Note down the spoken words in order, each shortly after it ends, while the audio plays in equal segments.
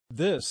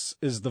This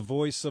is the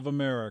voice of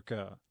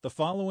America. The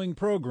following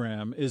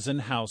program is in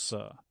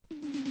Hausa.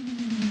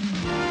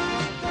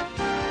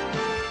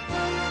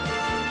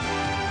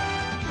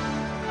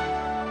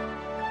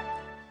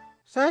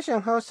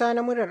 Sashen Hausa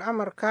na muryar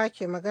Amurka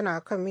ke magana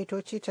kan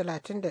mitoci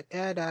 31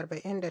 da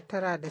 49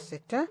 da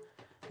 60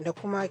 da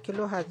kuma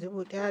kilohertz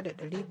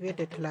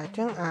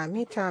 1530 a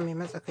mita mai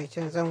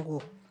matsakaicin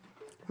zango.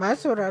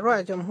 Masu sauraro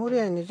a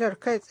jamhuriyar Nijar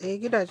kai tsaye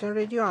gidajen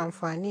rediyo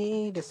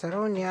amfani da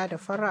sarauniya da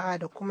fara'a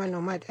da kuma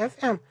Nomad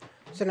FM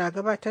suna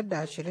gabatar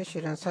da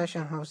shirye-shiryen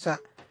sashen Hausa.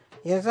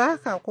 Yanzu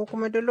haka ko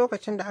kuma duk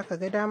lokacin da aka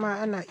ga dama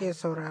ana iya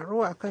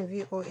sauraro a kan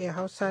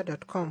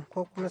voahausa.com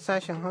ko kuma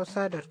sashen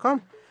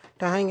hausa.com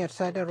ta hanyar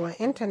sadarwar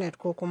intanet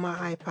ko kuma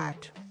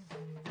iPad.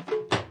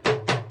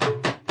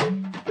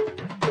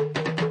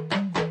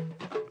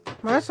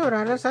 Masu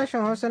sauraron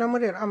sashen Hausa na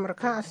muryar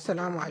Amurka,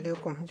 Assalamu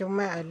alaikum.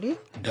 Jummai Ali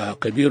da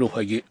Kabiru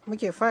Fage.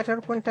 Muke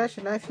fatar kun tashi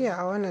lafiya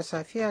a wannan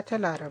safiya ta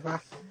Laraba.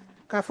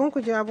 Kafin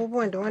ku ji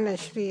abubuwan da wannan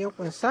shiri ya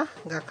kunsa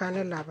ga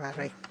kanin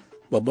labarai.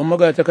 Babban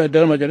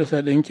magatakardar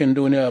Majalisar Ɗinkin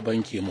Duniya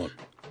Ban Ki-moon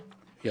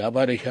ya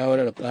ba da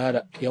shawarar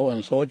ƙara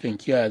yawan sojin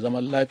kiyaye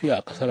zaman lafiya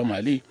a ƙasar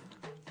Mali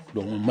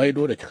domin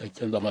maido da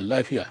cikakken zaman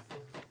lafiya.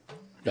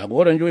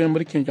 Jagoran juyin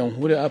mulkin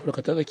Jamhuriyar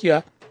Afirka ta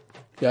Tsakiya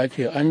ya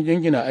ce an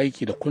jingina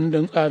aiki da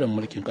kundin tsarin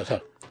mulkin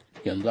kasar,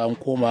 yanzu an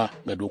koma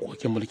ga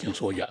dokokin mulkin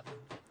soja.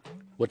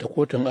 Wata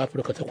kotun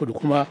Afirka ta Kudu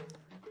kuma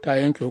ta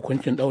yanke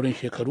hukuncin ɗaurin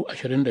shekaru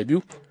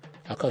 22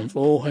 a kan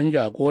tsohon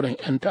jagoran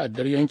 'yan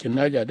ta'addar yankin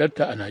Niger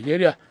Delta a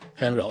Najeriya,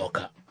 Henry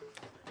Oka.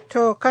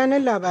 To,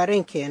 kanin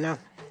labarin kenan.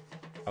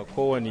 A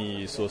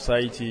kowane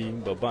society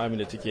babban abin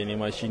da take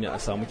nema shine a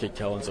samu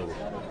kyakkyawan tsaro.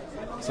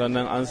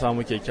 Sannan an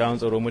samu kyakkyawan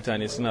tsaro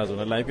mutane suna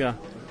zaune lafiya.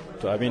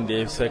 To abin da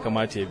ya sai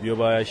kamata ya biyo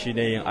baya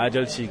shine yin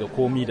adalci ga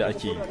komi da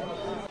ake yi.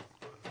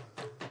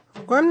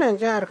 Gwamnan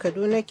jihar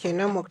Kaduna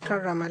kenan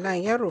Muktar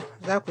Ramalan Yaro,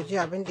 za ku ji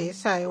abin da ya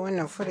sa yi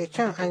wannan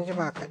furucin an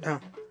jima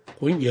kaɗan.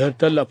 Ƙungiyar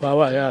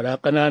tallafawa yara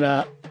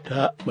ƙanana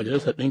ta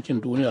Majalisar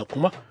Ɗinkin Duniya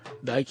kuma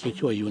da ake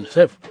cewa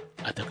UNICEF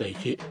a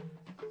takaice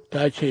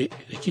ta ce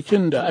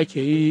rikicin da ake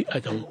yi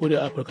a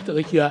jamhuriyar Afirka ta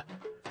tsakiya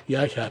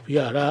ya shafi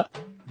yara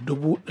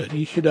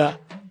 600,000.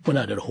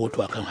 Muna da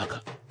rahoto akan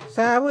haka.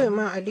 Sabu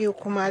Imam Aliyu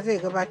kuma zai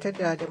gabatar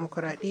da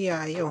demokuraɗiyya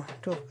a yau,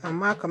 to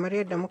amma kamar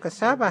yadda muka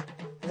saba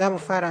za mu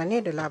fara ne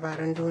da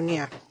labaran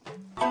duniya.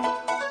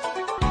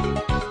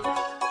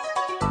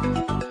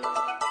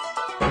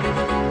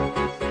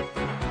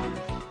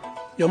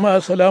 Jama'a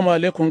assalamu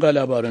alaikum ga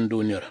labaran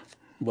duniyar.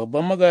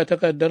 Babban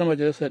magatakardar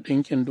Majalisar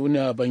Ɗinkin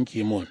Duniya Ban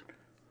Ki-moon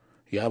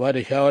ya ba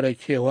da shawarar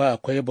cewa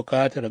akwai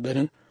buƙatar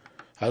ganin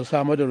an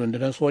samar da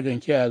rundunar sojan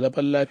kiyaye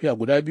zaman lafiya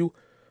guda biyu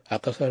a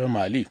ƙasar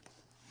Mali.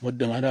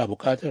 Muddin ana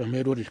buƙatar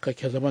maido da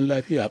cikakken zaman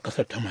lafiya a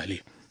ƙasar ta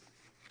Mali.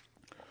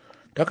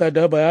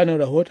 Takardar bayanin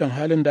rahoton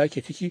halin da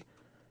ake ciki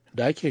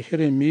da ake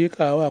shirin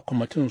miƙawa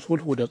kwamitin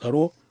sulhu da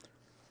tsaro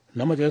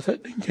na Majalisar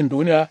Ɗinkin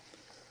Duniya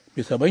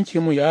bisa Ban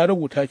Ki-moon ya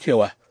rubuta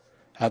cewa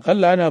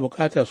aƙalla ana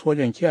buƙatar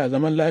sojan kiyaye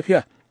zaman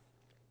lafiya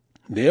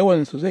da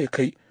yawansu zai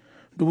kai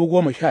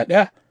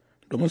 11,000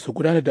 domin su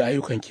gudanar da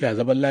ayyukan kiyaye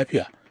zaman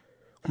lafiya,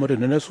 kuma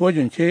rundunar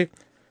sojin ce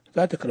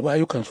za ta karɓi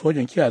ayyukan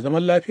sojin kiyaye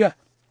zaman lafiya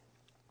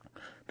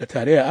da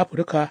tarayyar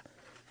Afirka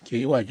ke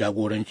yi wa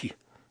jagoranci.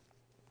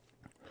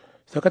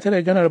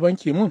 Sakataren janar Ban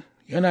Ki-moon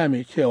yana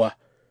mai cewa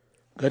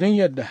ganin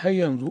yadda har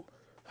yanzu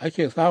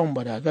ake samun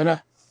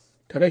barazana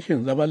ta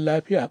rashin zaman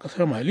lafiya a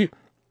ƙasar Mali,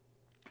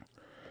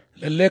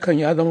 lallai kan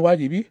ya zama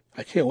wajibi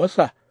a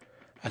cewarsa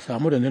a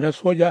samu rundunar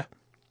soja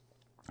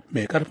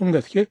mai ƙarfin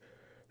gaske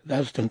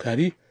za su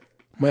tunkari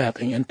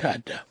mayakan 'yan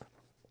ta'adda.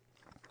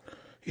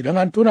 Idan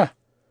an tuna,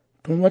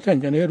 tun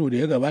watan Janairu da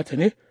ya gabata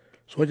ne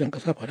sojan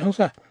ƙasar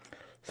Faransa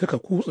suka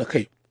kutsa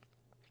kai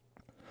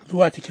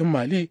zuwa cikin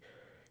Mali,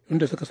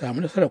 inda suka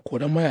samu nasarar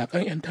koran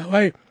mayakan 'yan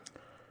tawaye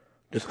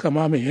da suka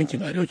mamaye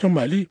yankin arewacin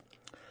Mali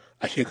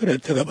a shekarar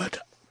da ta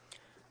gabata.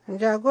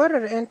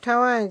 Jagorar 'yan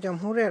tawayen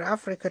jamhuriyar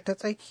Afirka ta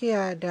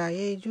tsakiya da ya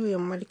yi juyin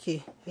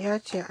mulki ya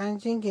ce an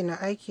jingina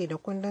aiki da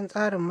kundin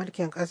tsarin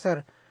mulkin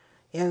ƙasar,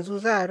 yanzu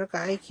za a rika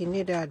aiki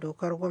ne da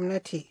dokar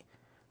gwamnati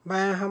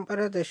bayan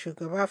hamɓarar da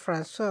shugaba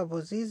Francois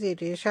Bozize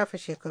da ya shafe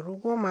shekaru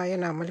 10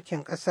 yana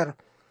mulkin ƙasar.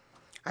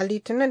 A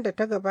Litinin da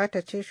ta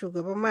gabata ce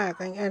shugaban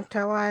mayakan 'yan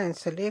tawayen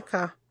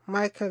Seleka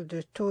Michael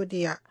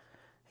Dutodiya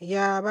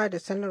ya ba da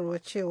sanarwa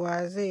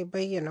cewa zai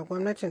bayyana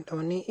gwamnatin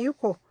ɗaunin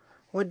iko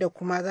wadda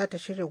kuma za ta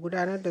shirya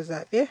gudanar da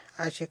zaɓe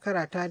a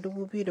shekara ta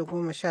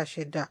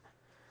 2016.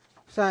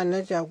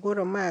 Sa'annan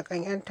jagoran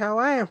mayakan 'yan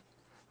tawayen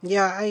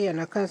ya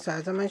ayyana kansa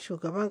a zaman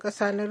shugaban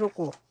ƙasa na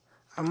riko,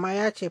 amma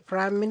ya ce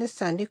Prime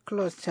Minister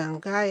Nicholas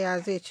Tangaya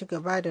zai ci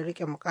gaba da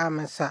riƙe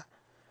mukaminsa.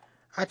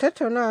 A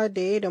tattaunawa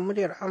da ya yi da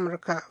muryar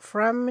Amurka,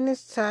 Prime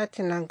Minister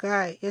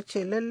Tangaya ya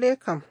ce lalle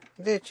kam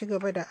zai ci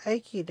gaba da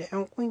aiki da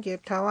 'yan ƙungiyar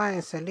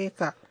tawayen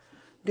Seleka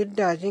duk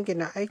da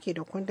jingina aiki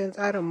da kundin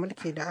tsarin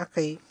mulki da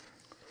aka yi.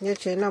 Ya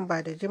ce nan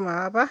ba da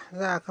jimawa ba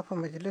za a kafa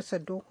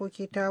majalisar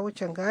dokoki ta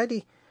wucin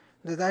gadi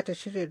da za ta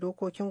shirya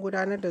dokokin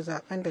gudanar da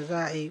zaben da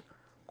za a yi,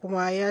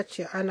 kuma ya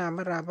ce ana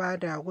maraba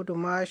da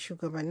gudunmawa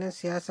shugabannin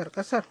siyasar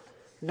ƙasar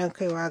don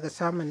kaiwa ga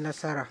samun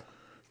nasara.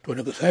 To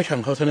daga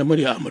sashen Hausa na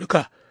murya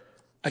Amurka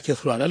ake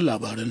sauraron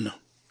labaran nan.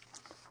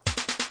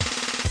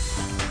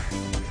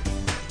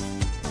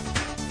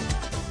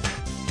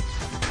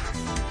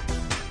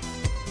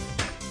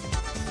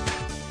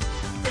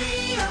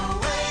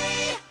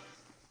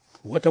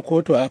 Wata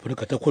kotu a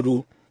Afirka ta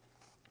Kudu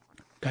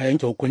ta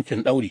yanke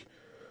hukuncin ɗauri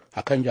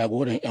a kan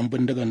jagoran 'yan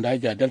bindigan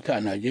Niger Delta a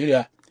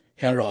Najeriya,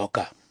 Henry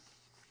Oka.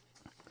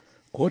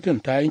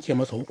 Kotun ta yanke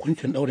masa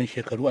hukuncin ɗaurin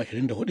shekaru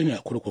 24 ne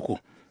a kurkuku.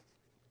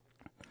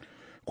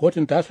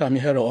 Kotun ta sami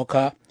Henry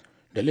Oka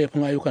da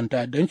laifin ayyukan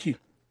ta'addanci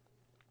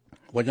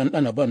wajen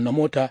ɗana ban na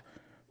mota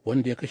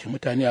wanda ya kashe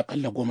mutane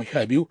aƙalla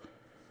 12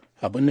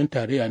 a birnin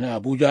tarayya na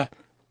Abuja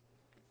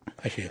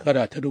a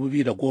shekara ta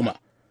 2010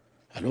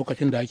 a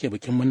lokacin da ake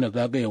bikin murnar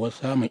zagayewar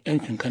samun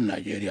 'yancin kan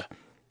Najeriya.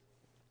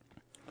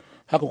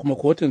 Haka kuma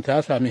kotun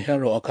ta sami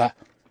Henry Oka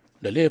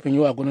da laifin yi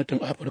wa gwamnatin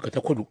Afirka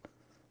ta Kudu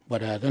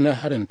barazanar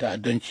harin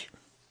ta'addanci.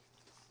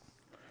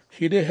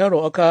 Shi dai Henry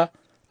Oka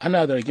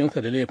ana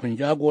zarginsa da laifin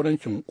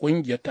jagorancin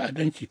ƙungiyar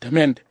ta'addanci ta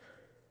MEND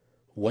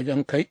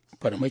wajen kai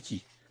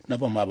farmaki na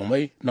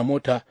bama-bamai na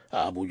mota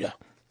a Abuja.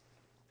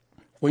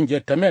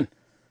 Ƙungiyar ta MEND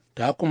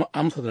ta kuma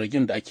amsa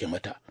zargin da ake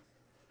mata,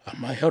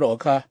 amma Henry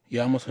Oka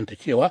ya musanta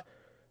cewa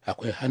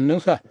akwai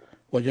hannunsa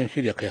wajen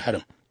shirya kai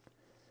harin.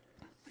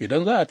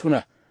 Idan za a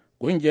tuna,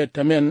 ƙungiyar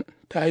ta MEN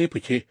ta yi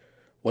fice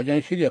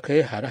wajen shirya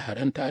kai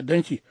hare-haren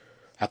ta'addanci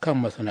a kan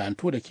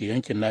masana'antu da ke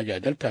yankin Niger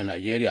Delta,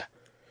 Najeriya,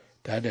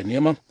 ta da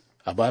neman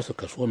a ba su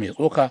kaso mai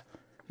tsoka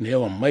na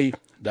yawan mai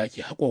da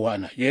ake haƙowa a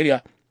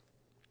Najeriya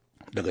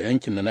daga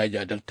yankin na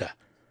Niger Delta.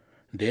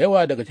 Da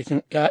yawa daga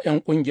cikin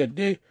 'ya'yan ƙungiyar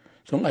dai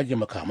sun ajiye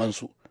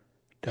makamansu,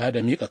 ta da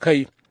miƙa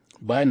kai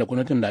bayan da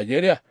gwamnatin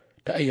Najeriya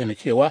ta ayyana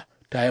cewa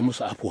ta yi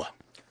musu afuwa.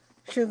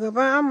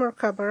 Shugaban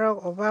Amurka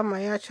Barack Obama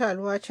ya ci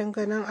alwacin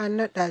ganin an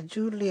naɗa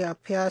Julia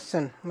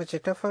Pearson, mace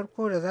ta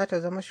farko da za ta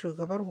zama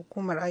shugabar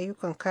hukumar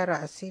ayyukan kare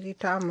asiri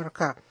ta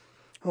Amurka,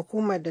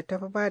 hukumar da ta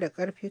fi ba da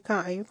ƙarfi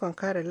kan ayyukan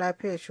kare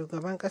lafiyar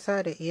shugaban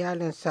ƙasa da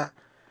iyalinsa.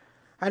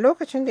 A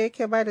lokacin da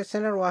yake ba da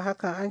sanarwa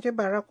hakan, an ji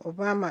Barack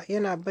Obama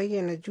yana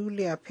bayyana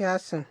Julia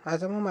Pearson a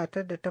zama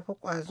matar da ta fi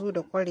ƙwazo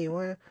da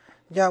ƙwarewar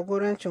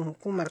jagorancin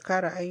hukumar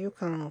kare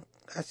ayyukan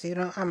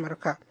asirin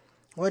Amurka,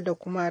 wadda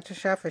kuma ta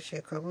shafe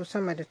shekaru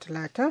sama da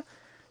 30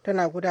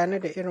 tana gudanar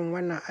da irin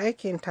wannan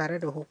aikin tare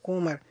da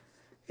hukumar.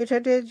 Ita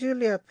dai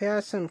Julia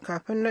Pearson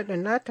kafin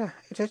naɗin nata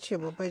ita ce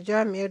babbar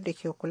jami'ar da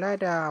ke kula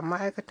da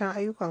ma'aikatan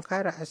ayyukan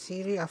kare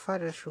asiri a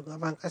fadar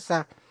shugaban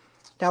ƙasa.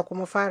 Ta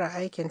kuma fara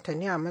aikinta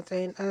ne a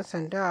matsayin ɗan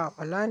sanda a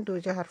Orlando,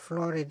 jihar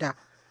Florida.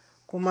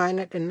 Kuma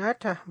naɗin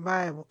nata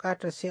baya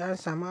buƙatar sai an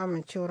samu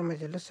amincewar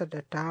Majalisar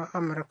Dattawan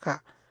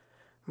Amurka.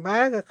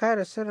 Baya ga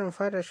kare sirrin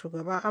fadar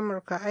shugaban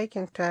Amurka,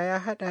 aikinta ya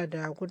hada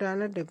da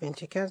gudanar da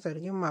binciken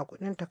zargin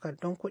makudin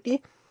takardun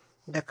kuɗi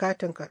da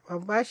katin karɓar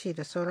bashi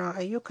da sauran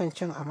ayyukan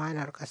cin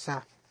amanar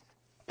ƙasa.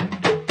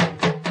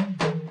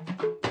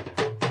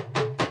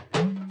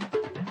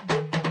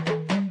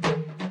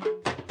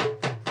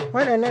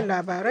 Waɗannan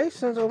labarai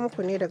sun zo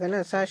muku ne daga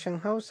nan sashen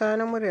Hausa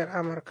na muryar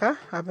Amurka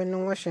a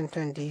birnin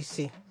Washington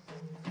DC.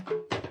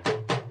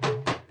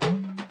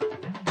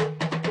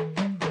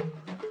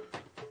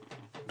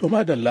 To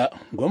madalla,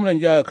 gwamnan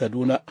jihar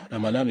Kaduna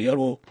Ramalan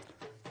Yaro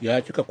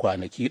ya cika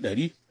kwanaki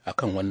 100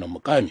 akan wannan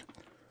mukami.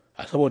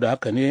 A saboda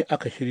haka ne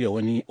aka shirya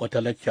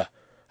wata lacca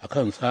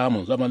akan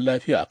samun zaman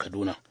lafiya a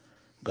Kaduna.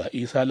 Ga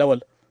Isa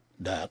Lawal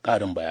da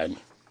ƙarin bayani.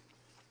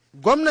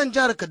 Gwamnan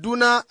jihar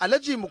Kaduna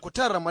Alhaji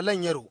Mukutar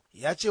Ramalan Yaro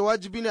ya ce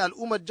wajibi ne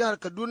al'ummar jihar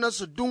Kaduna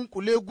su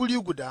dunkule guri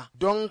guda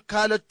don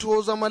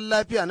kalato zaman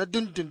lafiya na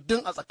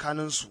dindindin a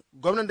tsakaninsu.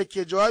 Gwamnan da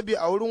ke jawabi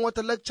a wurin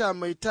wata lacca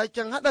mai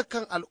taken haɗa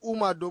kan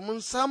al'umma domin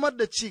samar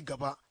da ci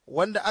gaba,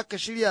 wanda aka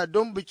shirya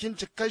don bikin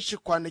cikar shi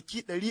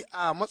kwanaki 100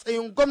 a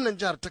matsayin gwamnan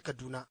jihar ta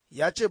Kaduna,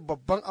 ya ce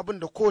babban abin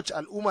da kowace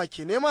al'umma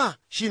ke nema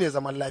shine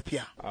zaman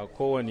lafiya. A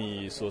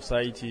kowane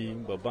society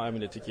babban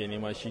abin da take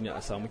nema shine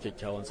a samu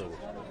kyakkyawan tsaro.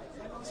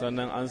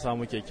 Sannan an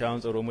samu kyakkyawan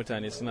tsaro,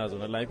 mutane suna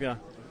zaune lafiya,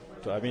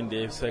 to abin da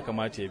ya sai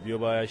kamata ya biyo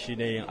baya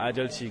shine yin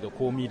adalci ga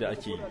komi da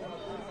ake yi.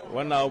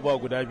 Wannan abubuwa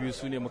guda biyu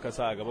su ne muka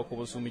sa a gaba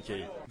kuma su muke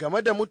yi.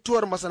 Game da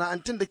mutuwar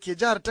masana'antun da ke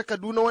jihar ta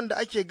Kaduna wanda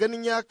ake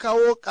ganin ya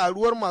kawo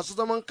karuwar masu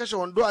zaman kashe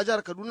wando a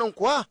jihar Kaduna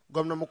kuwa,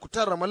 gwamnan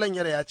Mukutar Ramalan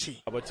Yara ya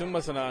ce. A batun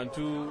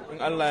masana'antu,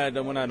 in Allah ya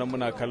da muna nan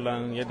muna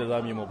kallon yadda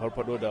za mu yi mu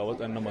farfado da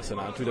waɗannan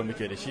masana'antu da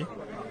muke da shi.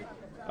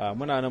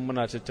 Muna nan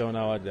muna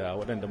tattaunawa da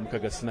waɗanda muka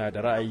ga suna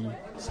da ra'ayi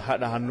su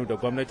haɗa hannu da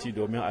gwamnati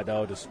domin a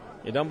dawo da su.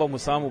 Idan ba mu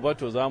samu ba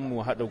to za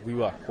mu haɗa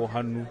gwiwa ko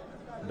hannu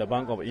da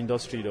Bank of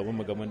Industry domin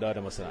mu ga mun dawo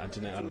da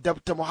masana'antu na.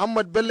 Dr.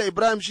 Muhammad Bello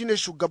Ibrahim shine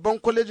shugaban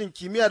kwalejin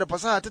kimiyya da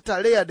fasaha ta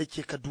tarayya da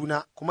ke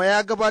Kaduna, kuma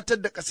ya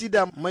gabatar da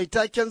kasida mai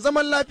taken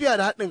zaman lafiya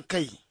da haɗin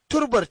kai,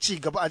 turbar ci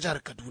gaba a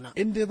jihar Kaduna.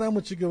 In dai za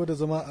mu ci gaba da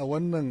zama a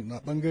wannan na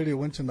bangare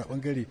wancan na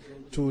bangare,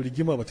 to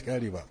rigima ba ta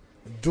kare ba.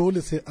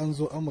 Dole sai an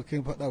zo an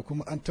makai faɗa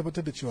kuma an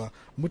tabbatar da cewa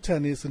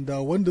mutane sun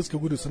dawo, wanda suka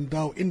gudu sun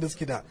dawo inda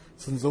suke da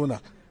sun zauna.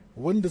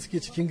 wanda suke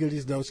cikin gari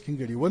su dawo cikin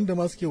gari, wanda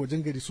ma suke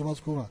wajen gari su ma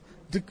su koma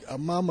duk,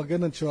 amma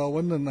maganar cewa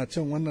wannan na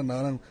can wannan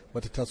na nan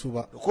bata taso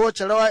ba.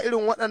 Kowace rawa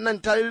irin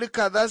waɗannan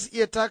tarurruka za su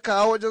iya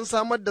takawa wajen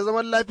samar da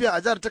zaman lafiya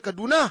a jihar ta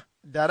Kaduna?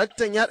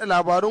 Daraktan yaɗa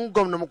labarun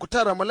gwamna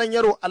Muktar Ramalan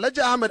Yaro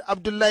Alhaji Ahmed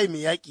Abdullahi Mai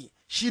Yaƙi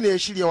shi ne ya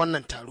shirya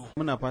wannan taro.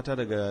 Muna fata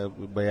daga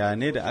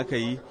bayanai da aka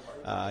yi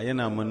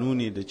yana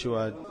manuni da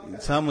cewa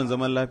samun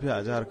zaman lafiya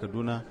a jihar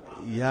Kaduna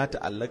ya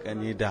ta'allaka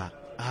ne da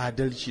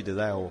adalci da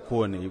za a wa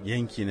kowane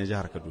yanki na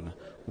jihar Kaduna.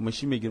 Kuma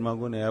shi mai girma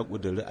gona ya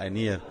ƙudiri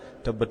aniyar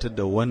tabbatar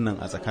da wannan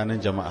a tsakanin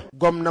jama'a.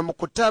 Gwamna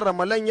Muktar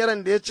Ramalan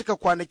Yaron da ya cika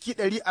kwanaki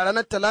 100 a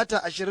ranar Talata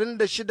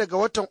 26 ga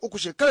watan 3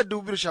 shekarar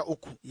 2013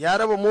 ya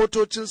raba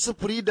motocin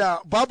sufuri da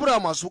babura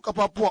masu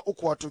kafafuwa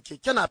 3 wato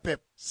keke napep.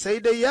 Sai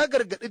dai ya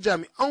gargaɗi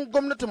jami'an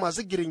gwamnati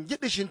masu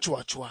giringidishin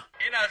cuwa-cuwa.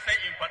 Ina son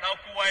in faɗa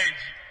kowa ya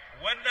ji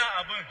wannan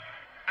abin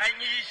an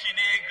yi shi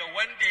ne ga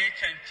wanda ya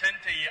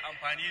cancanta ya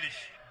amfani da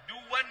shi.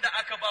 Duk wanda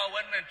aka ba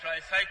wannan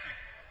tricycle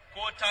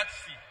ko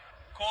taxi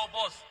ko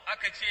bus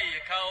aka ce ya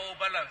kawo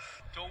balance,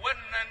 to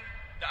wannan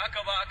da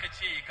aka ba aka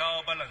ce ya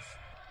kawo balance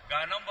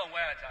ga namban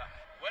wayata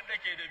wanda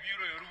ke da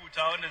biro ya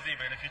rubuta wanda zai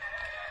benefit.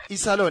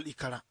 Isa Lawal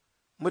Ikara,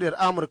 muryar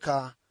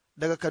Amurka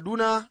daga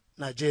Kaduna,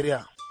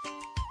 Najeriya.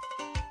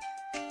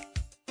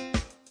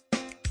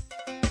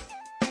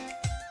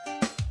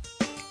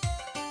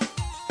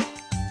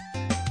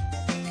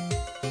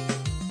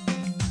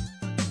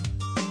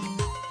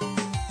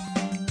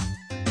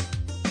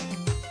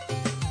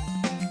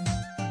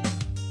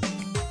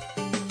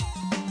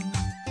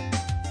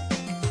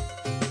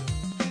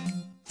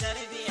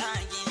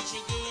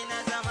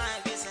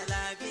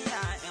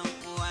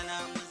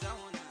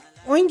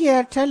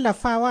 Ƙungiyar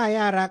tallafawa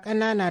yara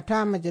ƙanana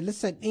ta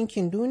Majalisar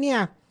Ɗinkin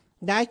Duniya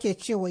da ake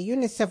cewa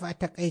UNICEF a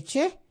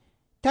takaice,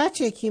 ta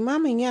ce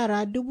kimamin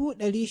yara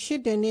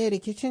 600,000 ne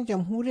rikicin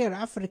Jamhuriyar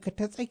Afirka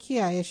ta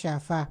tsakiya ya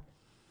shafa.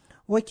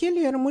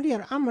 Wakiliyar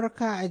muryar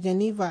Amurka a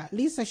Geneva,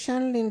 Lisa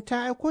Shanlin,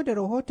 ta aiko da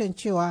rahoton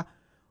cewa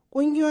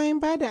ƙungiyoyin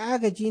ba da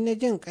agaji na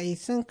jin ƙai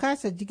sun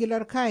kasa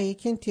jigilar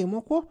kayayyakin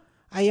taimako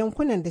a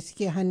yankunan da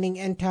suke hannun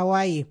 'yan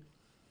tawaye.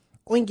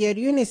 Ƙungiyar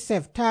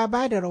UNICEF ta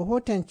ba da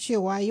rahoton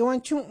cewa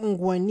yawancin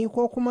unguwanni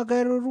ko kuma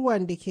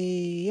garuruwan da ke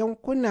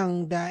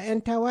yankunan da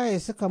 'yan tawaye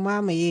suka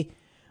mamaye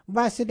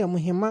ba su da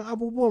muhimman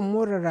abubuwan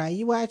more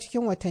rayuwa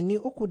cikin watanni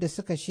 3 da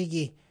suka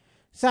shige.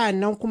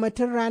 Sa'annan kuma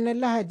tun ranar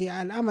Lahadi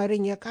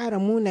al'amarin ya ƙara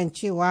munan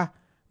cewa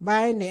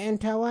bayan da 'yan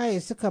tawaye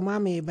suka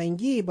mamaye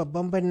Bangi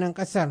babban birnin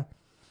ƙasar.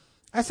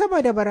 A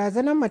saboda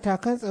barazanar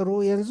matakan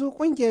tsaro yanzu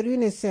ƙungiyar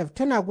UNICEF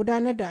tana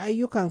gudanar da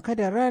ayyukan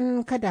kada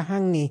ran kada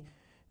hanne.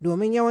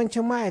 Domin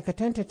yawancin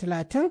ma'aikatanta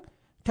 30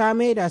 ta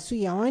maida su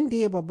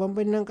Yawande babban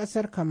birnin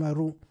ƙasar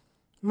Kamaru.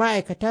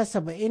 Ma'aikata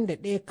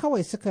 71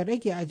 kawai suka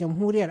rage a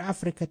Jamhuriyar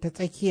Afirka ta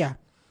tsakiya.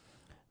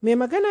 Mai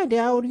magana da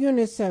yawur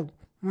UNICEF,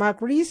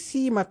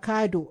 Magrisi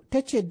Makado,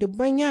 ta ce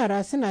dubban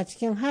yara suna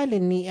cikin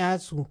halin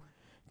ni'yasu.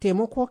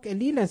 Taimako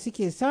kalilan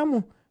suke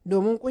samu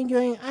domin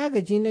ƙungiyoyin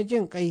agaji na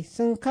jin ƙai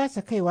sun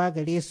kasa kaiwa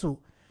gare su.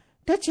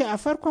 Ta ce a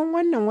farkon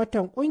wannan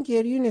watan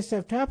ƙungiyar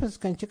UNICEF ta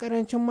fuskanci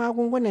ƙarancin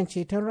magungunan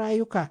ceton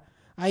rayuka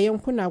a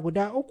yankuna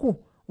guda 3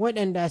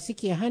 waɗanda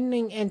suke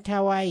hannun 'yan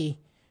tawaye.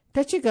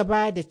 Ta ci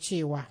gaba da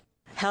cewa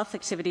health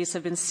activities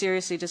have been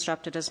seriously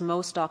disrupted as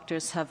most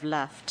doctors have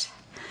left.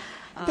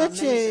 Ta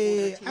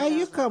ce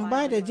ayyukan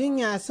ba da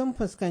jinya sun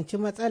fuskanci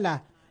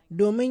matsala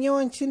domin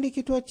yawancin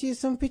likitoci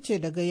sun fice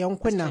daga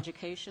yankuna.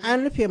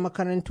 An rufe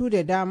makarantu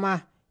da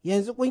dama,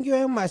 yanzu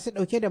ƙungiyoyin masu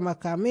ɗauke da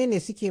makamai ne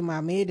suke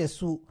mamaye da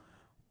su,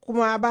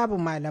 kuma babu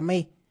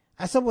malamai.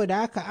 A saboda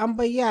haka an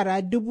bai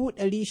yara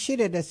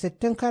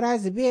 660 kara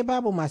zube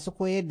babu masu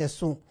koyar da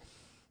su.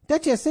 Ta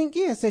ce sun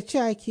kiyasta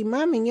cewa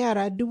kimamin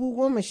yara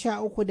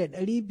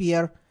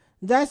 13,500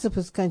 za su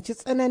fuskanci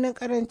tsananin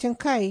karancin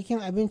kayayyakin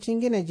abincin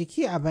gina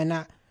jiki a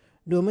bana,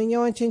 domin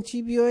yawancin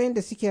cibiyoyin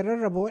da suke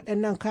rarraba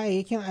waɗannan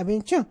kayayyakin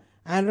abincin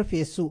an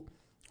rufe su,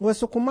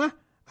 wasu kuma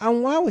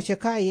an wawushe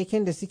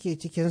kayayyakin da suke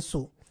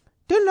cikinsu.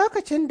 Tun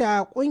lokacin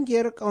da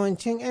ƙungiyar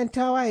ƙawancin 'yan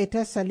tawaye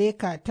ta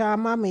Saleka ta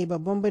mamaye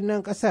babban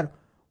birnin ƙasar,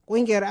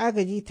 ƙungiyar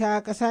agaji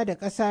ta ƙasa da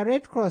ƙasa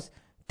Red Cross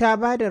ta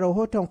ba da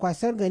rahoton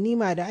kwasar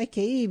ganima da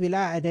ake yi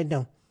bila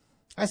adadin.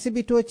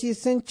 Asibitoci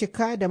sun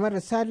cika da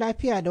marasa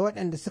lafiya da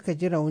waɗanda suka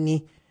ji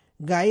rauni,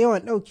 ga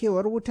yawan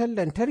ɗaukewar wutar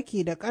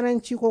lantarki da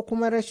ƙaranci ko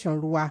kuma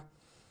rashin ruwa.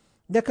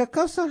 Da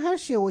kakkausan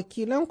harshe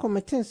wakilan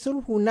kwamitin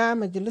sulhu na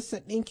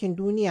Majalisar Ɗinkin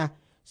Duniya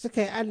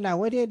suka yi Allah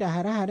wadai da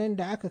hare-haren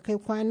da aka kai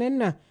kwanan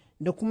nan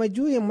da kuma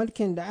juyin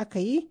mulkin da aka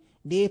yi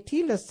da ya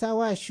tilasta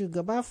wa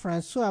shugaba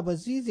Francois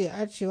Bozize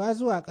arcewa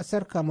zuwa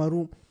ƙasar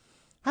Kamaru.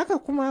 Haka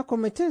kuma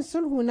kwamitin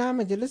sulhu na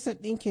Majalisar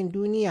Ɗinkin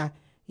Duniya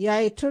ya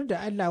yi tur da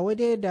Allah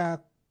wadai da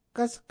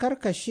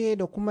karkashe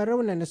da kuma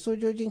raunana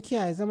sojojin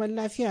kiyaye zaman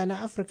lafiya na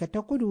Afirka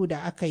ta kudu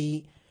da aka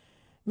yi.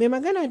 Mai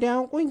magana da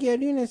yawan ƙungiyar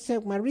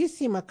UNICEF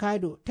Marisi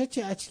Makado ta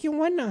ce a cikin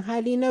wannan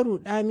hali na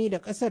rudami da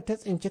ƙasar ta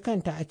tsinci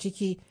kanta a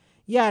ciki,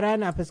 yara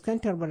na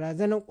fuskantar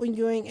barazanar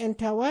ƙungiyoyin 'yan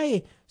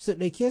tawaye su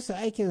ɗauke su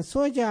aikin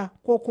soja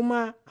ko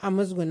kuma a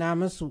musguna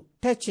musu.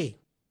 Ta ce,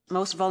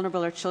 Most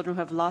vulnerable are children who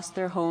have lost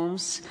their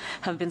homes,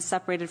 have been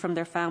separated from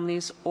their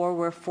families, or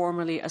were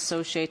formerly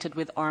associated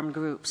with armed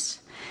groups.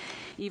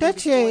 Ta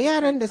ce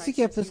yaran da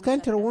suke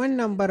fuskantar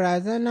wannan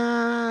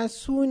barazana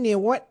su ne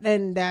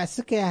waɗanda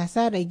suka yi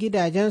hasarar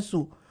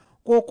gidajensu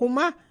ko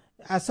kuma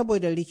a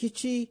saboda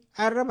rikici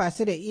an raba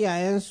su da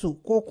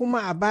iyayensu ko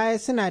kuma a baya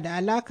suna da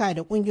alaka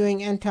da ƙungiyoyin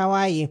 'yan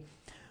tawaye.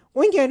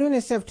 Ƙungiyar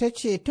UNICEF ta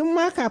ce tun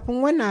ma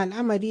kafin wannan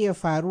al'amari ya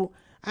faru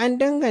an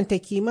danganta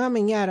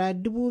kimamin yara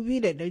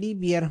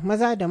 2,500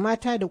 maza da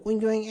mata da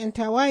ƙungiyoyin 'yan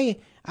tawaye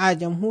a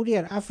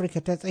jamhuriyar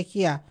Afirka ta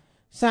tsakiya.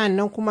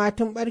 Sannan kuma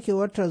tun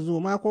barkewar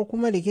tarzoma ko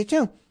kuma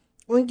rikicin,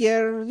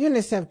 ƙungiyar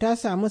UNICEF ta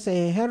samu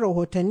sahihan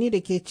rahotanni da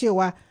ke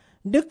cewa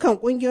dukkan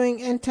ƙungiyoyin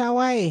 'yan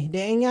tawaye da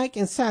 'yan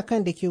yakin sa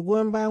kan da ke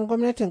goyon bayan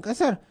gwamnatin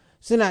ƙasar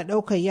suna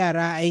ɗaukar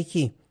yara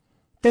aiki.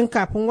 Tun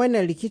kafin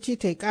wannan rikici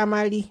ta yi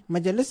kamari,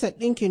 Majalisar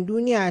Ɗinkin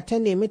Duniya ta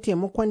nemi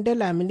taimakon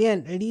dala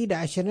miliyan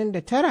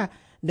 129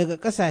 daga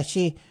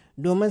ƙasashe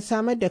domin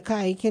samar da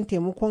kayayyakin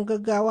taimakon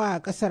gaggawa a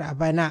ƙasar a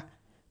bana.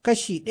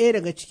 Kashi 1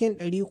 daga cikin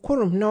 100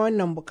 kurum na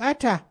wannan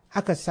bukata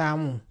aka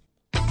samu.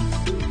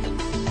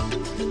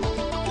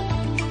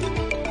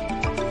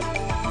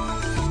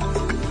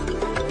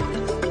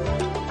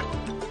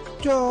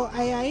 To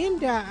a yayin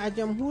da a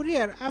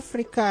jamhuriyar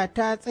Afirka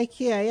ta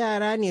tsakiya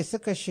yara ne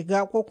suka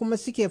shiga ko kuma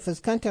suke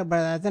fuskantar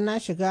barazana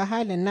shiga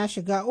halin na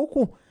shiga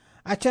uku,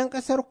 a can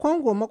kasar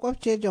Congo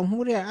makwabciyar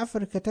jamhuriyar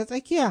Afirka ta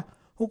tsakiya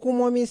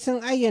hukumomi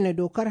sun ayyana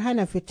dokar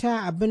hana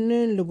fita a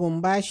birnin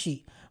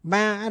Lubumbashi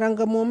bayan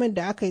arangamomin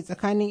da aka yi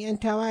tsakanin 'yan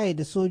tawaye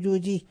da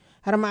sojoji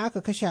har ma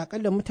aka kashe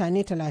akalla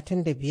mutane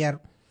 35.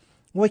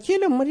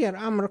 Wakilin muryar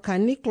Amurka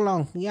Nick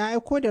Long ya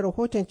aiko da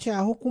rahoton cewa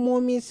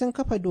hukumomi sun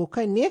kafa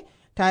dokar ne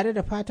tare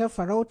da fatar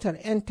farautar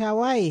 'yan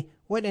tawaye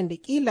waɗanda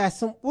ƙila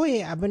sun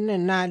ɓoye a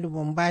birnin na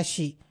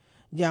Lubumbashi.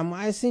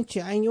 Jami'ai sun ce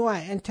an yi wa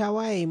 'yan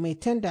tawaye mai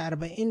tan da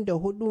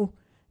 44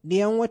 da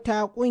 'yan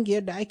wata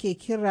ƙungiyar da ake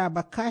kira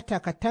Bakata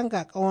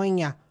Katanga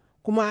ƙawanya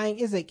kuma an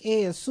iza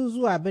ƙeya su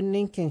zuwa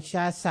birnin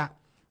Kinshasa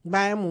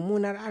bayan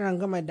mummunar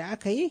arangamar da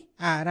aka yi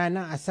a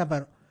ranar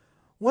Asabar.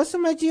 Wasu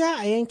majiya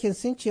a yankin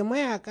sun ce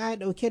mayaka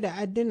ɗauke da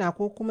adduna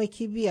ko kuma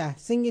kibiya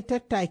sun yi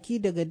tattaki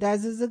daga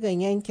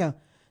dazuzzugan yankin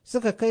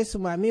suka kai su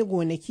mame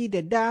gonaki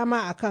da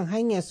dama akan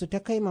hanyar su ta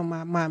kai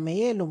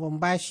mamaye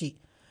Lubumbashi.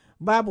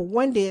 Babu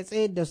wanda ya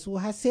tsayar da su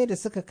har sai da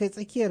suka kai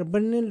tsakiyar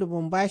birnin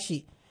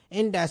Lubumbashi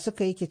inda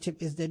suka yi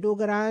kicibis da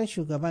dogarawan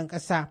shugaban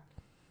ƙasa.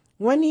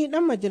 Wani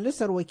ɗan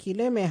majalisar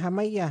wakilai mai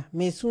hamayya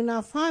mai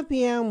suna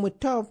Fabian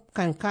Mutob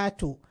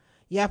Kankato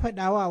ya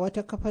faɗawa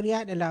wata kafar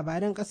yada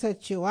labaran ƙasar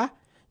cewa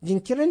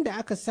jinkirin da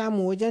aka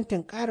samu wajen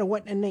tunkarar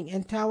waɗannan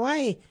 'yan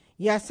tawaye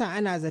ya sa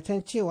ana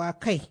zaton cewa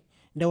kai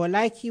da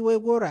walaki wai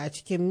goro a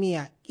cikin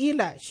miya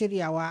ƙila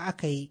shiryawa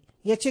aka yi.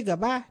 Ya ci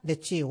gaba da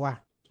cewa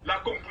La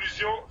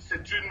conclusion, c'est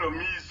une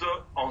mise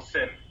en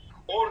scène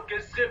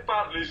orchestrée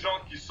par les gens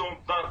qui sont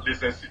dans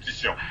les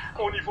institutions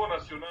au niveau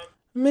national.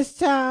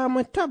 Mr.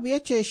 Mutab ya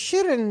ce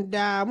shirin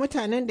da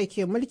mutanen da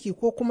ke mulki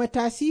ko kuma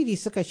tasiri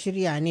suka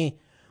shirya ne.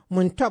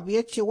 Muntab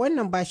ya ce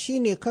wannan ba shi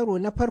ne karo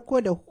na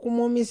farko da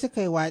hukumomi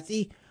suka yi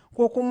watsi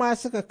ko kuma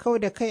suka kau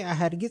da kai a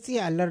hargitsi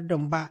a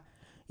lardin ba.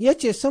 Ya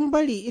ce sun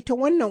bari ita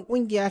wannan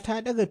kungiya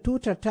ta daga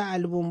tutar ta a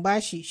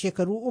Lubumbashi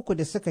shekaru 3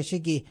 da suka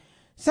shige.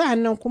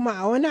 Sa'annan kuma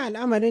a wani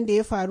al'amarin da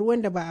ya faru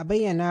wanda ba a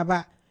bayyana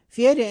ba,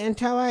 fiye da 'yan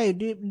tawaye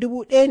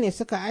 1,000 ne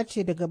suka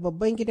arce daga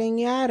babban gidan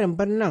yarin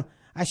birnin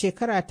a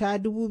shekara ta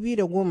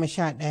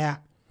 2011.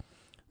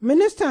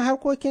 Ministan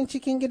harkokin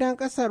cikin gidan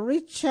ƙasar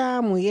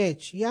Richard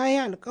Muyech ya yi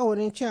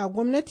alkawarin cewa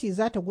gwamnati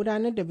za ta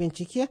gudanar da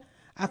bincike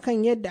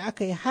akan yadda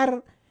aka yi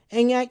har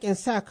 'yan yakin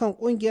sa kan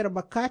ƙungiyar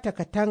Bakata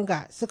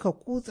Katanga suka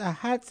kutsa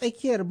har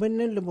tsakiyar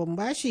birnin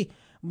Lubumbashi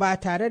ba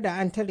tare da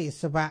an tare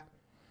su ba.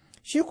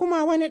 Shi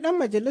kuma wani ɗan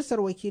majalisar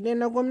wakilai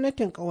na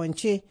gwamnatin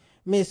ƙawance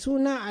mai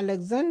suna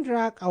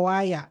Alexandra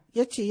Kawaya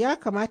ya ce ya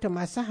kamata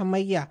masu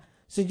hamayya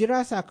su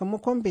jira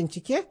sakamakon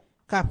bincike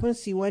kafin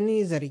su yi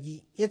wani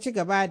zargi. Ya ci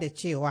gaba da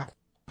cewa.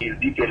 Il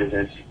dit que les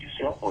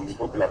institutions au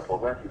niveau de la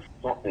province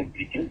sont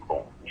impliquées.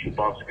 Bon, je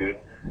pense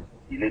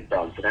qu'il est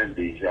en train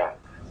déjà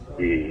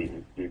de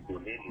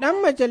donner...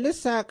 Ɗan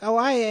majalisa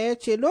Kawaya ya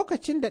ce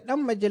lokacin da ɗan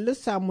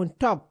majalisa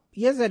Muntab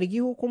ya zargi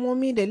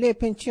hukumomi da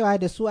laifin cewa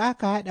da su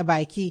aka haɗa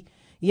baki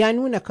ya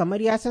nuna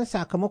kamar ya san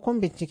sakamakon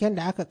binciken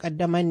da aka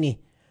ƙaddamar ne.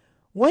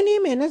 Wani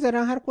mai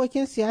nazarin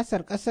harkokin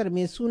siyasar ƙasar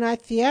mai suna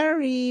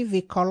Thierry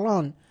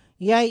Vicolon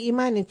ya yi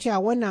imanin cewa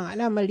wannan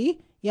al'amari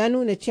ya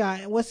nuna cewa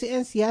wasu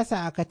 'yan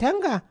siyasa a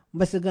Katanga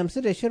ba su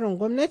gamsu da shirin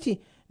gwamnati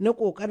na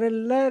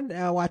ƙoƙarin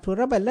wato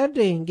raba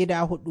lardin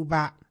gida 4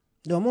 ba,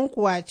 domin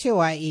kuwa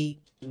cewa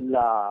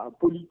La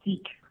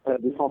politique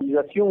de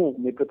sensibilisation,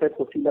 mais peut-être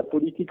aussi la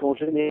politique en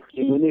général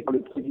qui est menée par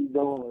le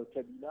président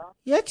Kabila.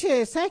 Ya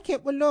ce sake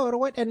bullowar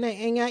waɗannan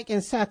 'yan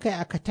yakin sa kai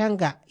a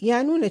Katanga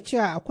ya nuna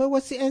cewa akwai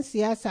wasu 'yan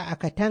siyasa a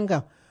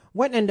Katanga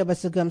waɗanda ba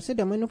su gamsu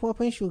da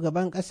manufofin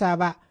shugaban ƙasa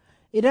ba.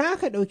 Idan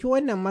aka ɗauki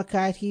wannan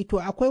makati to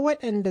akwai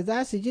waɗanda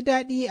za su ji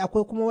daɗi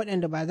akwai kuma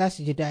waɗanda ba za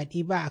su ji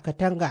daɗi ba a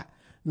Katanga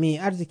mai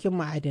arzikin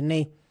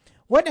ma'adinai.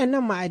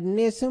 Waɗannan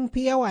ma'adinai sun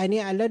fi yawa ne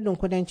a lardin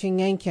kudancin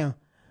yankin.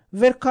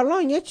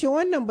 Verkalon ya ce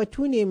wannan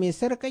batu ne mai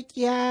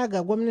sarƙaƙiya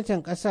ga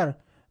gwamnatin ƙasar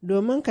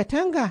domin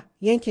Katanga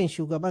yankin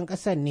shugaban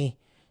ƙasar ne.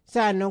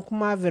 Sa'annan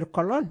kuma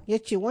Verkalon ya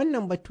ce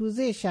wannan batu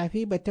zai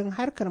shafi batun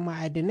harkar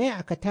ma'adinai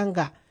a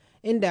Katanga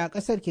inda a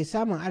ƙasar ke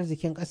samun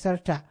arzikin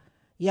ƙasarta.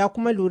 Ya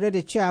kuma lura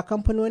da cewa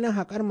kamfanonin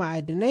haƙar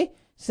ma'adinai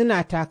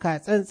suna taka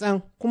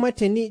tsantsan kuma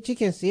tuni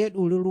cikinsu ya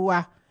ɗuri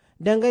ruwa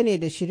dangane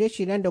da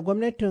shirye-shiryen da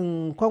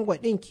gwamnatin Kongo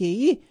ɗin ke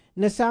yi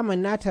na samun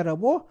nata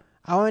rabo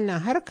a wannan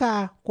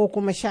harka ko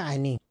kuma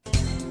sha'ani.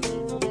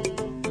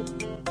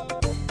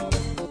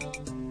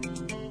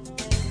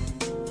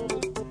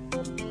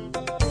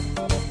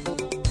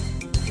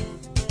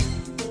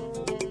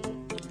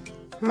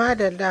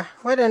 Madalla,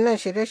 waɗannan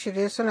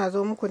shirye-shirye suna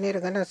zo muku ne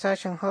daga nan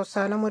sashen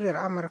Hausa na muryar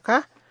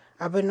Amurka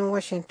a birnin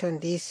Washington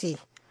DC.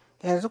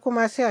 Yanzu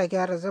kuma sai a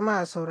gyara zama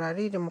a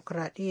saurari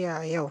dimokuraɗiyya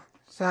a yau.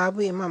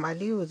 Sahabu Imam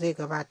Aliyu zai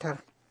gabatar.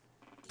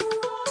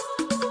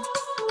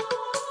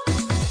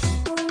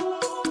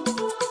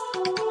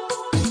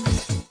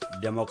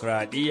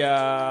 Demokradiyya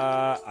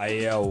a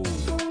yau.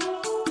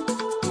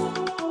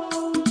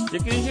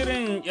 Cikin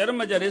shirin 'yar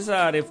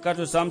majalisa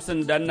Rifkatu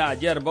Samson Danna a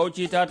jihar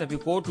Bauchi ta tafi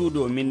kotu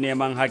domin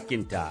neman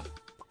hakkinta.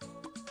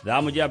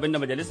 Za mu ji abin da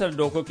majalisar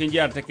dokokin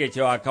jihar take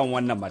cewa kan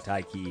wannan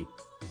mataki.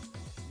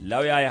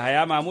 Lauya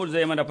Yahaya Mahmud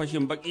zai mana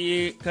fashin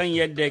baki kan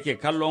yadda yake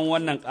kallon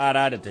wannan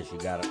ƙara da ta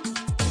shigar.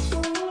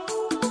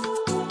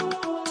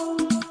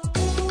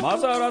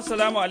 Masu aure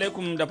assalamu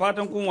alaikum da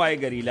fatan kun waye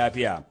gari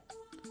lafiya.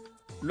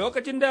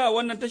 Lokacin da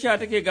wannan tasha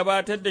take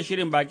gabatar da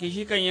shirin baki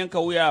shi kan yanka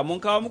wuya mun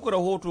kawo muku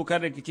rahoto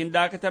kan rikicin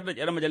dakatar da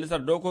 'yar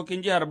majalisar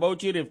dokokin jihar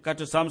Bauchi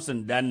Rifkatu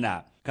Samson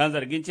Danna kan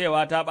zargin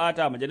cewa ta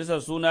bata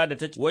majalisar suna da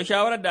ta ce wai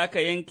shawarar da aka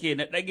yanke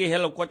na ɗage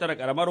helikwatar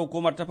karamar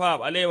hukumar ta Fawa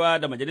Balewa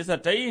da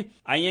majalisar ta yi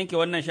an yanke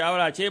wannan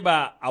shawara ce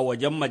ba a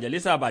wajen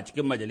majalisa ba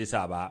cikin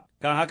majalisa ba.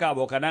 Kan haka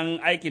abokanan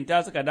aikin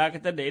ta suka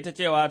dakatar da ita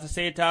cewa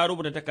sai ta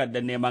rubuta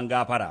takardar neman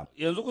gafara.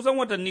 Yanzu kusan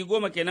watanni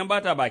 10 kenan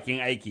bata bakin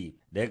aiki.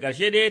 Daga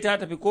ƙarshe dai ta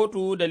tafi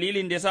kotu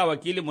dalilin da ya sa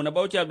wakilinmu na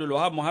Bauchi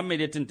Abdulwahab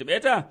Muhammad ya tuntuɓe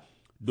ta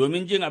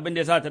domin jin abin da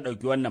ya sa ta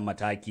ɗauki wannan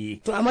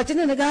mataki. To a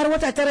macin da ga har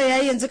wata tara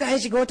yayi yanzu ka an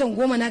shiga watan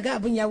 10 na ga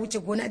abin ya wuce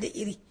gona da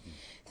iri.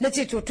 Na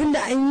ce to tunda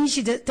an yi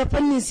shi ta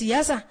fannin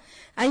siyasa,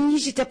 an yi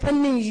shi ta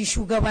fannin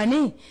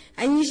shugabanni,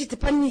 an yi shi ta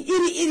fannin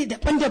iri-iri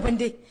daban-daban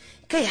dai.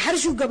 Kai har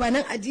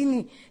shugabannin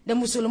addini da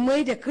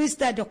musulmai da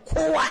krista da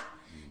kowa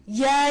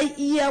ya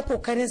iya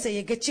kokarinsa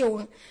ya ga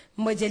cewa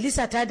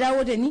majalisa ta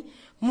dawo da ni,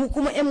 mu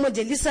kuma 'yan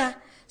majalisa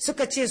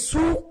suka ce su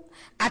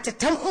a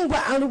tattan in ba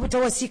an rubuta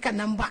wasiƙa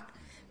nan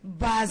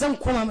ba zan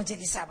koma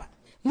majalisa ba.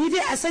 Ni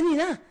dai a sani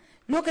na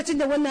lokacin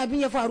da wannan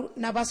abin ya faru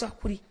na ba su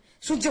hakuri,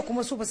 sun ce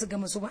kuma su ba su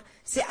gama su ba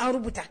sai an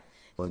rubuta.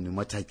 Wani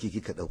mataki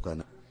kika ɗauka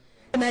na?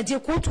 Na je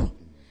kotu.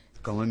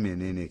 Kamar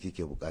menene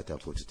kike bukata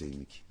kotu ta yi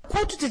miki?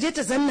 Kotu ta je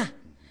ta zanna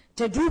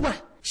ta duba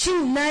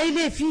shin na yi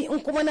laifi, in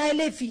kuma na yi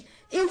laifi,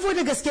 in fo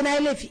da gaske na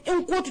yi laifi,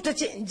 in kotu ta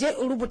ce in je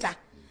in rubuta,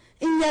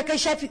 in ya kai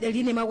shafi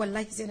 100 ne ma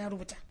wallahi sai na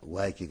rubuta.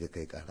 Wa kika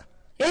kai kara?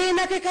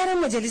 Na kai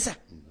karan majalisa.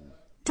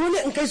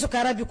 Dole in kai su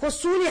kara because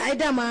su ne ai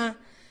dama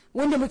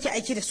wanda muke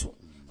aiki da su,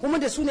 kuma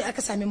da su ne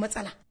aka sami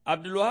matsala.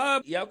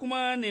 Abdulwahab ya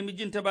kuma nemi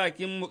jin ta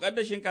bakin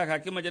mukaddashin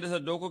kakakin majalisar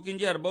dokokin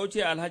jihar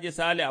Bauchi Alhaji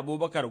Sale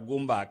Abubakar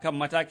Gumba kan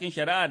matakin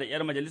shari'a da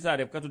 'yar majalisa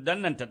Rifkatu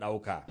Dannan ta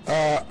ɗauka.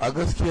 A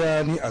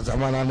gaskiya ni a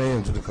zamana na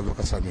yanzu da ka zo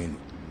ka same ni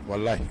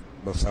wallahi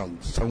ba san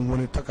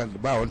wani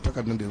ba wani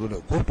takardar da ya zo da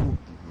kotu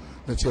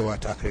na cewa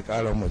ta kai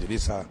karar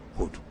majalisa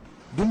kotu.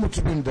 Duk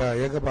mutumin da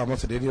ya gaba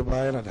masa daidai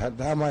ba yana da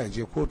dama ya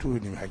je kotu ya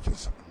nemi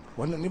hakkinsa.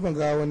 Wannan ni ban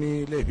ga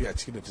wani laifi a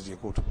cikin da ta je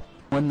kotu ba.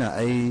 Wannan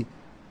ai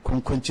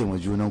kun kwance ma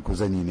junan ku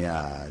zani ne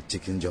a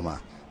cikin jama'a.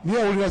 Ni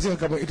a wurina sai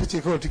kamar ita ce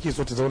kawai take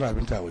so ta zauna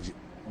abinta a waje,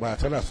 ba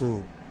tana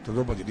so ta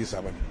zo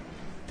majalisa ba ne.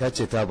 Ta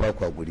ce ta ba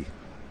ku hakuri.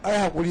 Ai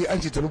hakuri an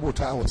ce ta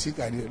rubuta a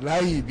wasiƙa ne,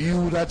 layi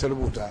 2 za ta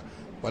rubuta,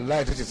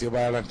 wallahi ta ce sai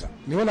bayan ranta.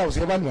 Ni wani abu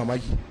sai ba ni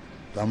mamaki.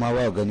 Amma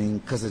ba ganin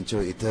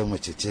kasancewa ita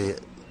mace ce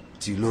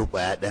tilo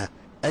kwaya ɗaya.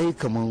 Ai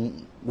kaman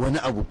wani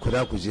abu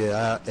kuda ku je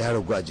ya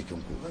ragu a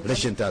jikinku,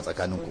 rashin ta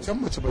tsakaninku. Can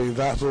mace bai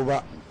za so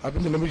ba,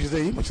 abinda namiji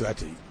zai yi mace za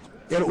ta yi.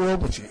 Yar uwar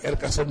mu ce, yar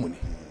kasar mu ne.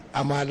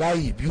 Amma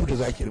layi 2 da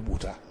zaki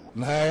rubuta.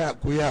 Na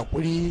ku ya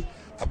hakuri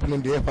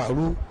abin da ya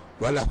faru,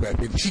 wala ku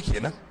yafe shi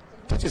kenan.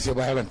 Ta ce sai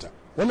bayan ranta.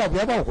 Wannan abu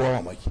ya ba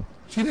kowa mamaki.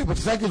 Shi ne bata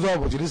sake zuwa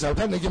majalisa,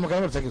 ta nake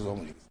magana ta sake zuwa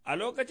majalisa. A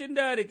lokacin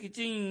da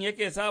rikicin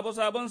yake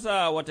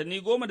sabonsa watanni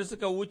 10 da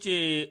suka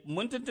wuce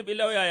mun tuntuɓi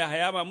lauya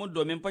Yahaya Mahmud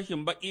domin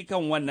fashin baki kan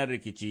wannan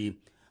rikici.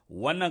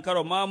 Wannan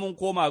karon ma mun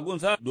koma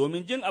gunsa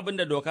domin jin abin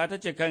da doka ta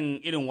ce kan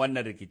irin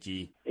wannan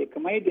rikici.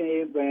 Kamar yadda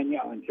ya bayani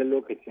a wancan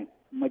lokacin,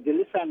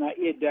 majalisa na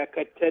iya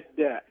dakatar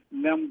da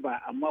memba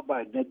amma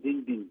ba na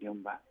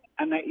dindindin ba.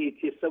 Ana iya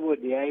ce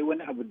saboda ya yi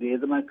wani abu da ya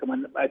zama kamar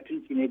na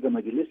ɓatunci ne ga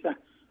majalisa,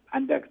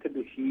 an dakatar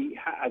da shi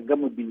har a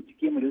gama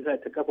bincike, majalisa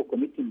ta kafa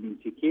kwamitin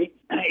bincike.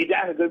 Idan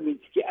aka gama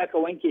bincike aka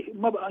wanke shi,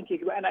 ba wanke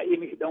shi ba ana iya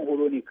mishi dan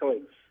horo ne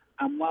kawai.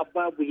 Amma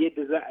babu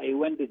yadda za a yi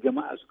wanda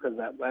jama'a suka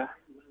zaɓa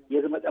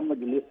ya zama ɗan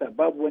majalisa,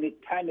 babu wani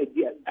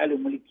tanadi a tsarin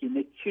mulki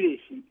na cire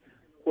shi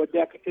ko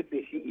dakatar dakatar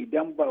da shi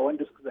idan ba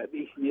wanda suka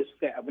zaɓe shi ne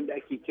suka yi abin da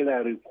ake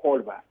kira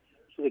recall ba,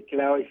 suka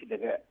kirawo shi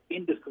daga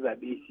inda suka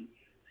zaɓe shi,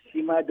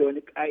 shi ma da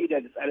wani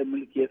ƙa'ida da tsarin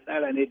mulki ya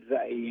tsara ne da za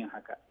a yi yin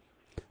haka.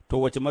 To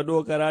wace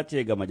madogara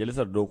ce ga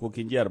Majalisar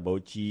Dokokin Jihar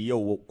Bauchi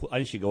yau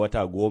an shiga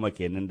wata 10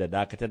 kenan da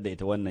dakatar da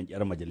ita wannan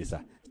 'yar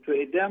majalisa? To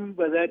idan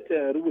ba za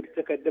ta rubuta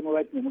takaddama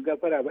ba ta nemi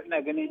gafara ba,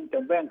 ina ganin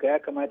tambayanka ya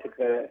kamata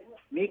ka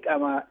miƙa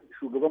ma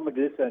shugaban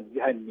majalisar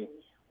jihar ne,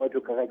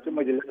 wato kakakin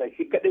majalisa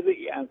shi kaɗai zai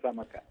iya ansa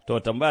maka. To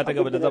tambaya ta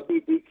gaba da zai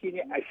shi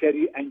ne a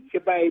shari'ance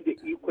baya da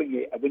ikon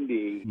yayi abin da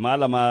ya yi.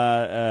 Malama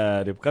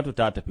Rifkatu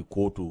ta tafi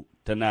kotu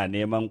tana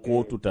neman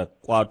kotu ta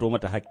kwato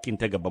mata hakkin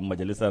ta gaban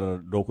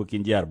majalisar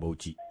dokokin jihar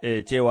Bauchi.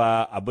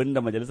 Cewa abin da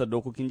majalisar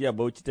dokokin jihar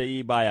Bauchi ta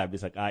yi baya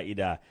bisa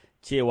ka'ida.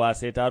 Cewa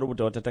sai ta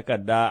rubuta wata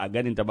takarda a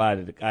ganin ta ba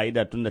da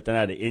ka'ida tunda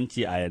tana da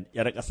yanci a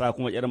yar ƙasa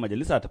kuma yar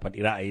majalisa ta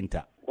faɗi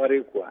ra'ayinta.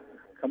 Kwarai kuwa.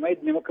 Kamar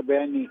yadda ne maka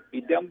bayani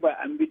idan ba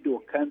an bi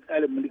dokan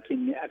tsarin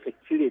mulkin ne aka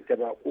cire ta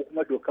ba ko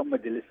kuma dokan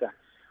majalisa,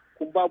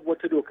 kuma babu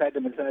wata doka da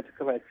majalisa ta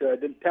kafa cewa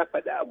don ta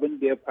faɗi abin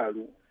da ya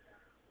faru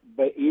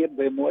bai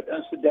ma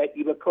waɗansu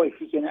daɗi ba, kawai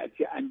shi kenan a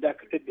ce an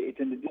dakatar da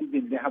ita da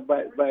dindindin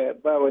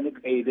ba wani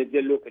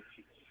ƙayyadajjen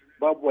lokaci.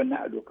 Babu wannan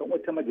a dokan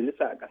wata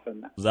majalisa a ƙasar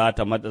nan. Za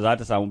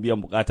ta samu biyan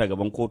bukata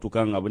gaban kotu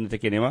kan abin da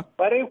take nema?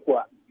 Bare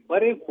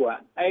kuwa,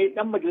 ai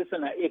dan majalisa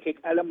na iya kai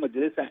ƙaran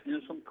majalisa in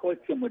sun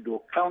kauce ma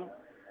dokan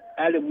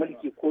tsarin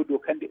mulki ko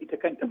dokan da ita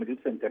kanta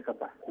majalisar ta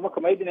kafa. Kuma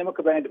kamar yadda ne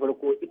maka bayani da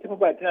farko, ita fa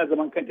ba tana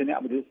zaman kanta ne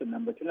a majalisar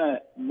nan ba, tana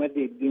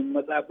madadin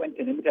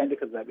matsafanta ne mutane da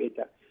ka zaɓe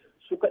ta.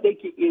 Su kaɗai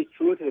ke iya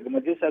ciro ta daga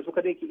majalisa, su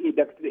kaɗai ke iya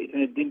dakatar da ita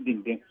na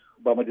dindindin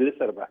ba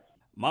majalisar ba.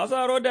 Masu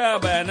haro da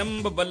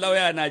bayanan babban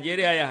lauya a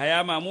Najeriya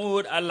Yahaya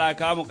Mahmud, Allah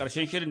ka mu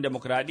ƙarshen shirin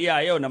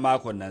demokradiyya yau na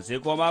makon nan, sai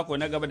kuma mako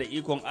na gaba da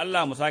ikon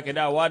Allah mu sake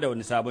dawowa da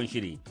wani sabon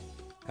shiri.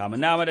 Kamun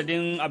na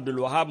madadin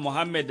Abdulwahab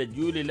Muhammad da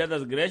Julie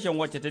Leathers Gresham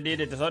wacce ta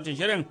daidaita sautin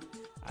shirin,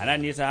 a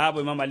nan ne sahabu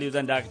Imam Aliyu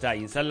zan dakata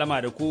in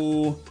sallama da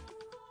ku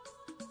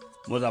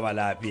mu zama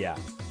lafiya.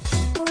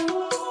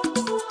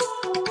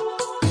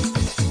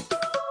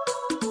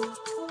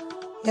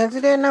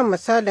 Yanzu dai nan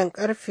misalin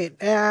karfe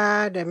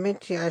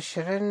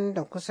 1:20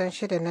 da kusan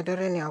 6 na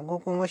dare ne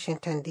agogon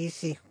Washington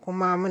DC,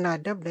 kuma muna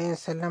dab da yin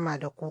sallama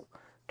da ku.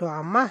 To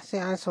amma sai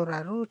an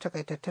saurari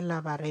takaitattun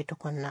labarai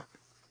tukunna.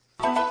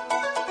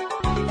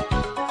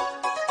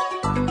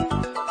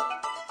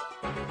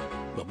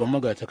 Babban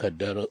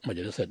magatakardar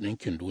Majalisar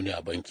Ɗinkin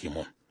Duniya Ban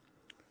Ki-moon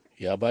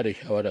ya ba da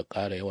shawarar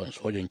ƙara yawan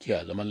sojan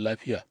kiyaye zaman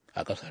lafiya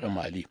a ƙasar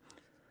Mali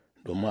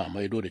domin a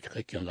maido da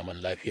cikakken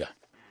zaman lafiya.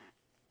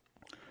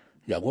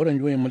 Jagoran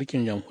juyin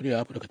mulkin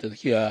jamhuriyar Afirka ta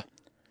tsakiya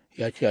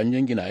ya ce an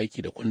jingina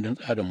aiki da kundin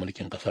tsarin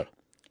mulkin ƙasar,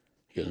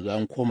 yanzu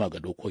an koma ga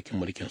dokokin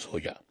mulkin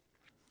soja.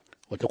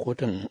 Wata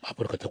kotun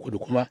Afirka ta kudu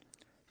kuma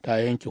ta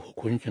yanke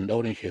hukuncin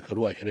ɗaurin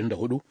shekaru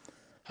 24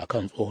 a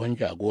kan tsohon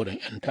jagoran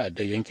 'yan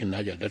ta'addar yankin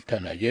Niger Delta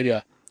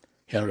Najeriya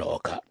yan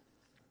rawaka.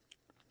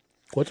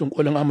 Kotun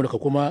kolin Amurka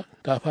kuma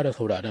ta fara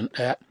sauraron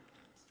ɗaya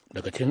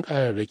daga cikin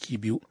ƙararraki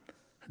biyu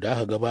da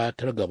aka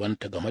gabatar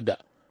gabanta game da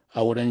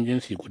auren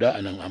jinsi guda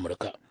a nan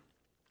Amurka.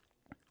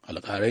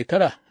 Alƙalai 9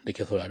 da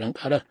ke sauraron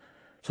ƙarar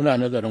suna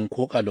nazarin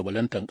ko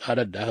ƙalubalantar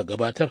ƙarar da aka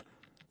gabatar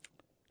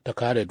ta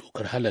kare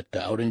dokar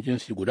halatta auren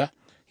jinsi guda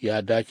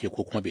ya dace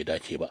ko kuma bai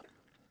dace ba.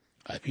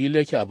 A fili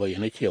yake a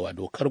bayyana cewa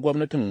dokar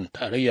gwamnatin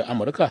tarayyar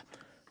Amurka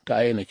ta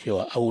ayyana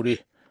cewa aure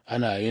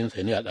ana yin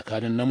sa ne a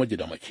tsakanin namiji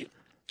da mace,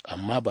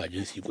 amma ba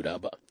jinsi guda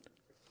ba.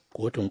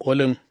 Kotun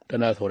kolin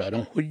tana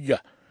sauraron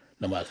hujja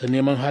da masu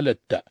neman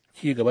halatta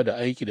ci gaba da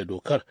aiki da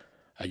dokar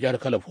a jihar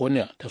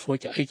California ta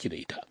soke aiki da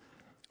ita,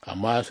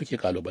 amma suke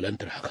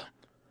kalubalantar haka.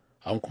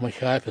 An kuma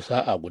shafe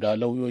sa'a guda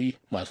lauyoyi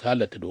masu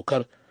halatta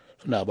dokar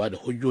suna ba da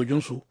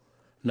hujjojinsu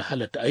na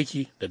halatta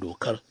aiki da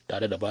dokar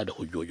tare da ba da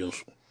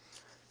hujjojinsu.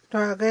 To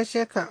a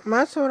gaishe ka,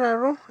 ma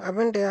sauraro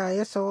abin da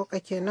ya sauka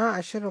kenan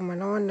a shirinmu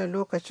na wannan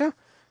lokacin,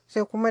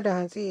 sai kuma da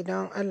hantsi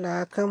idan Allah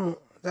ya kanmu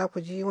za ku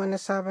ji wani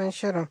sabon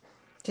shirin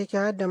ciki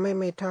har da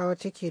maimaitawa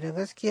ciki da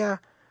gaskiya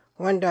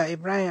wanda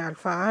Ibrahim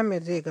Alfa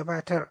Ahmed zai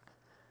gabatar.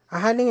 A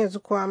halin yanzu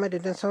kuwa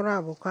madadin sauran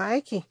abokan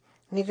aiki,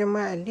 ni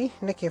Jummai Ali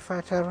nake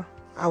fatar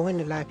a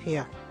wani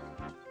lafiya.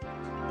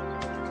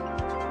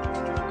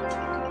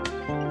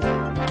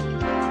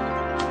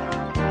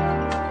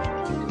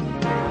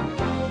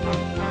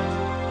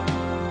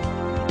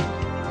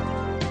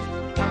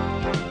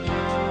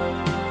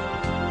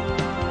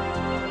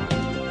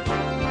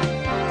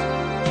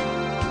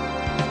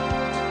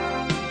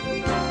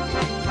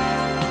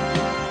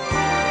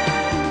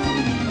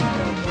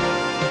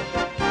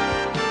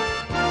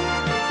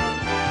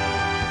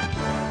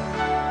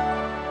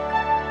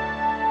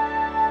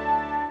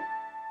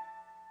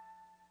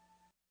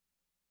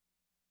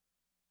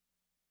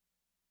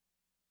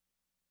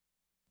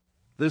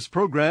 This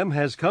program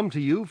has come to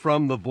you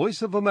from the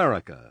Voice of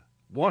America,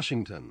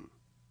 Washington.